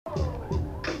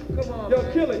Come on, Yo,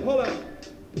 man. kill it. Hold on.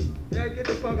 Yeah, get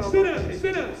the fuck out. Sit down.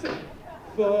 Sit down.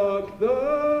 Fuck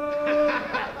the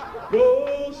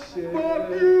bullshit. Fuck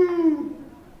you.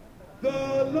 The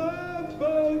love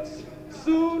boats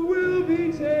soon will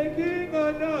be taking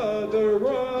another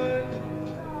run.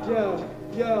 Yo,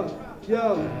 yo,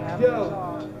 yo, yo.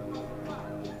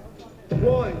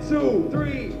 1, 2,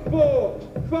 3, 4,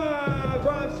 5.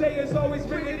 Rhymesayers always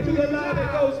bringing you the line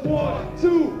that goes 1,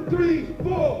 2, 3,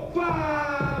 4,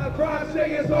 5.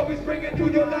 Rhymesayers always bringing you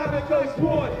your line that goes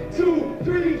 1, 2,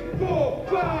 3, 4,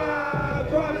 5.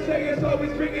 Rhymesayers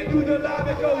always bringing you the line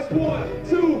that goes 1,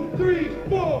 2, 3,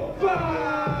 4,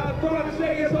 5.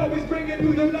 Rhymesayers always bringing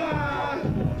you the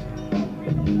line.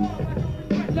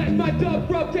 Like my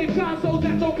dub rub tape consoles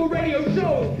at local radio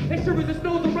shows. Ensuring the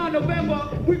snows around November.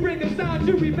 We bring the sound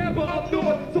you remember up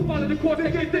north. So follow the course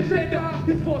and get the tender.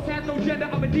 This force has no gender.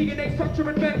 I'm a DNA structure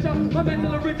adventure. My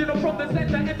mental original from the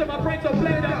center. Enter my brain's a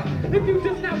blender. If you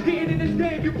just now getting in this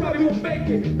game, you probably won't make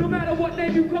it. No matter what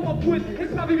name you come up with,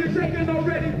 it's probably been taken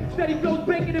already. Steady flows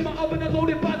baking in my oven and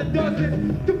loaded by the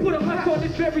dozens. To put a hush on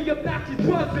this very obnoxious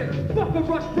buzzing. Fuck a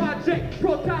rush project.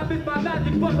 Pro time is my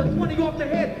logic. Bust a 20 off the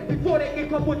head before they can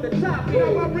come with the top. You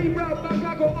know I reroute my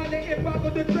cargo on the embargo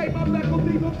to trade my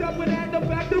faculty hooked up with at the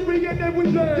factory and then we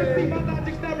learn. To see my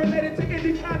logic's not related to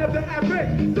any kind of the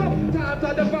average. Sometimes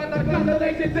I define the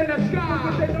constellations in the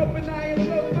sky. With an open eye and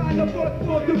close find the fourth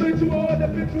most individual,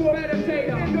 individual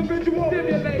meditator, individual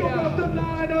stimulator. Go off the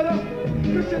line of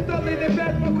the Christian something in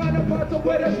bed for counterparts of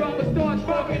where the drama starts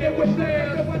sparking it with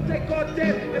flares. So I take on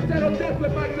death and settle death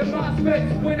with mics and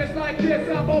MOSFETs. When it's like this,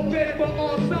 I'm open for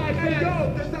all sides. Hey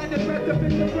yo, design the threat to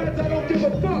fix the threads, I don't give a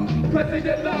fuck. Pressing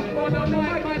your luck on the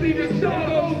mic, might leave you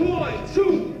stuck. 1,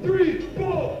 2, 3,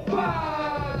 4,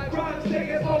 5.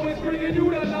 Rhymesayers always bringing you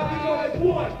the line.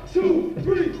 1, 2,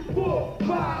 3, 4,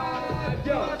 5.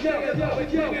 Yo,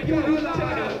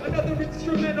 another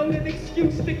instrumental, an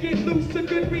excuse to get loose, a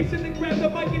good reason to grab the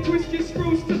mic and twist your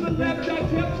screws to the left. I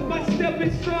kept my step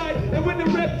in stride, and when the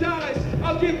rep dies,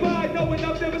 I'll get by, knowing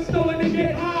I've never stolen to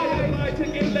get high. I lied to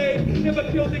get laid, never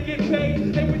killed to get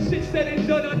paid, and when shit's said and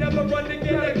done, I'll never run to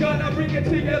get a gun. I bring it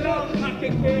to your lung. I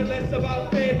can care less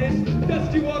about fairness.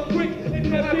 Dust you off quick and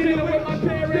have dinner with my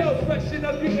parents. Freshen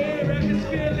up your air,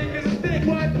 atmosphere, lick a stick.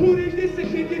 What? Who did this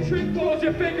and keep your trick? Pause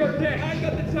your finger deck. I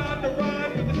got the time to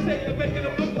rhyme for the sake of making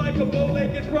them look like a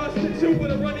bow-legged prostitute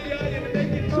with a runny eye and a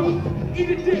naked tooth. Eat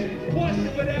a dick, wash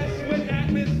it with ass, with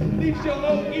atlas. Leaves your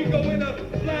whole ego in a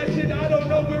flash, and I don't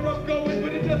know where I'm going,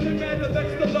 but it doesn't matter.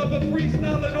 That's the love of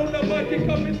freestyling on the mic and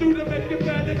coming through to make it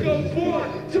bad. It goes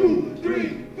 1, 2,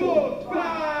 3, 4,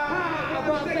 5.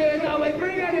 Rhymesayers always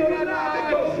bringing you the line.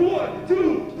 It goes 1,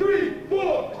 2, 3,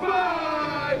 4,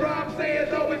 5.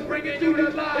 Rhymesayers always bringing you the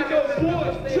line. It goes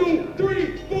 1, 2,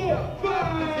 3, 4,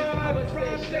 5.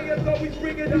 Rhymesayers always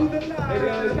bringing you the line. It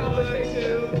goes 1,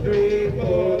 2, 3,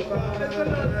 4, 5.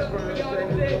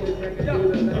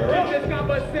 This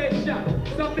conversation,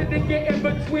 something to get in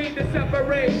between the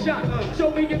separation.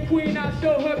 Show me your queen, I'll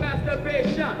show her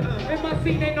masturbation. In my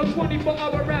scene ain't no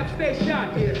 24-hour rap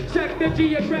station. Check the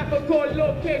geographical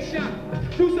location.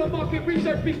 Do some market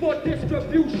research before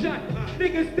distribution.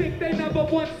 Niggas think they number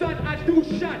one, son, I do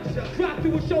shot. Drop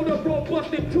to a shoulder, roll,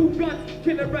 busting 2 guns.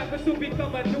 Killing rappers who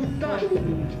become a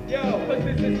nuisance. Yo, cause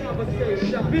this is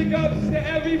conversation. Big ups to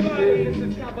everybody. This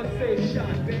is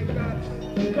conversation. Big ups.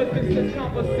 Cause this is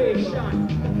conversation.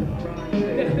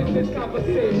 This is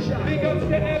conversation. Big ups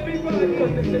to everybody.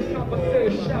 Cause this is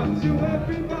conversation. Up to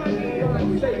everybody.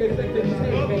 Rhymesayers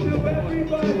entertainment. Up to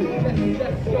everybody.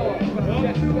 Yes, y'all.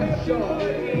 Yes, y'all.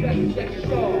 Yes,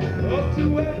 y'all. Up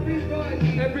to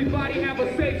everybody. Everybody have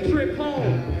a safe trip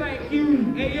home. Thank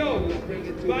you. Hey yo,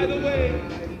 by the way,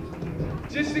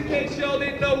 just in case y'all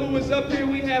didn't know who was up here,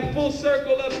 we had Full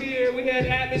Circle up here, we had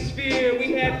Atmosphere,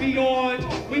 we had Beyond,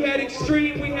 we had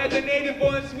Extreme, we had the Native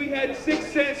Ones, we had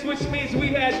Sixth Sense, which means we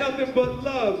had nothing but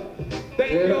love.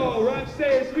 Thank y'all,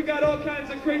 Rhymesayers. We got all kinds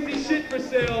of crazy shit for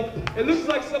sale. It looks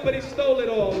like somebody stole it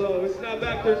all, though. It's not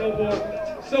back there no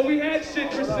more. So we had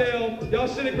shit for sale. Y'all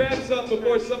should have grabbed some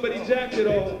before somebody jacked it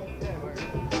all.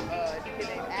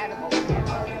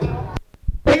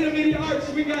 Freedom in the arts,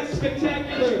 we got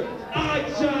Spectacular, Odd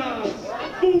Jobs,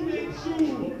 Fu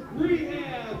Manchu,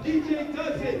 Rehab, DJ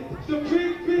Does It, the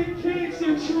Big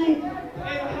Cancer Troop,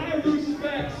 and High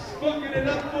Respects fucking it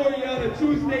up for you on a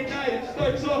Tuesday night. It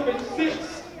starts off at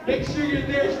 6. Make sure you're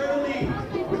there early.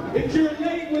 If you're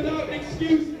late without an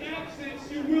excused absence,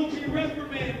 you will be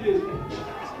reprimanded.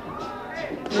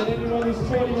 And anyone who's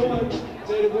 21,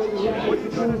 they will be right.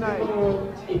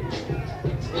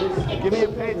 Give me a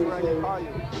page where I can call you.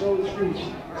 No excuse.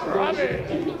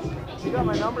 You got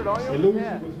my number, don't you?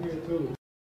 Yeah.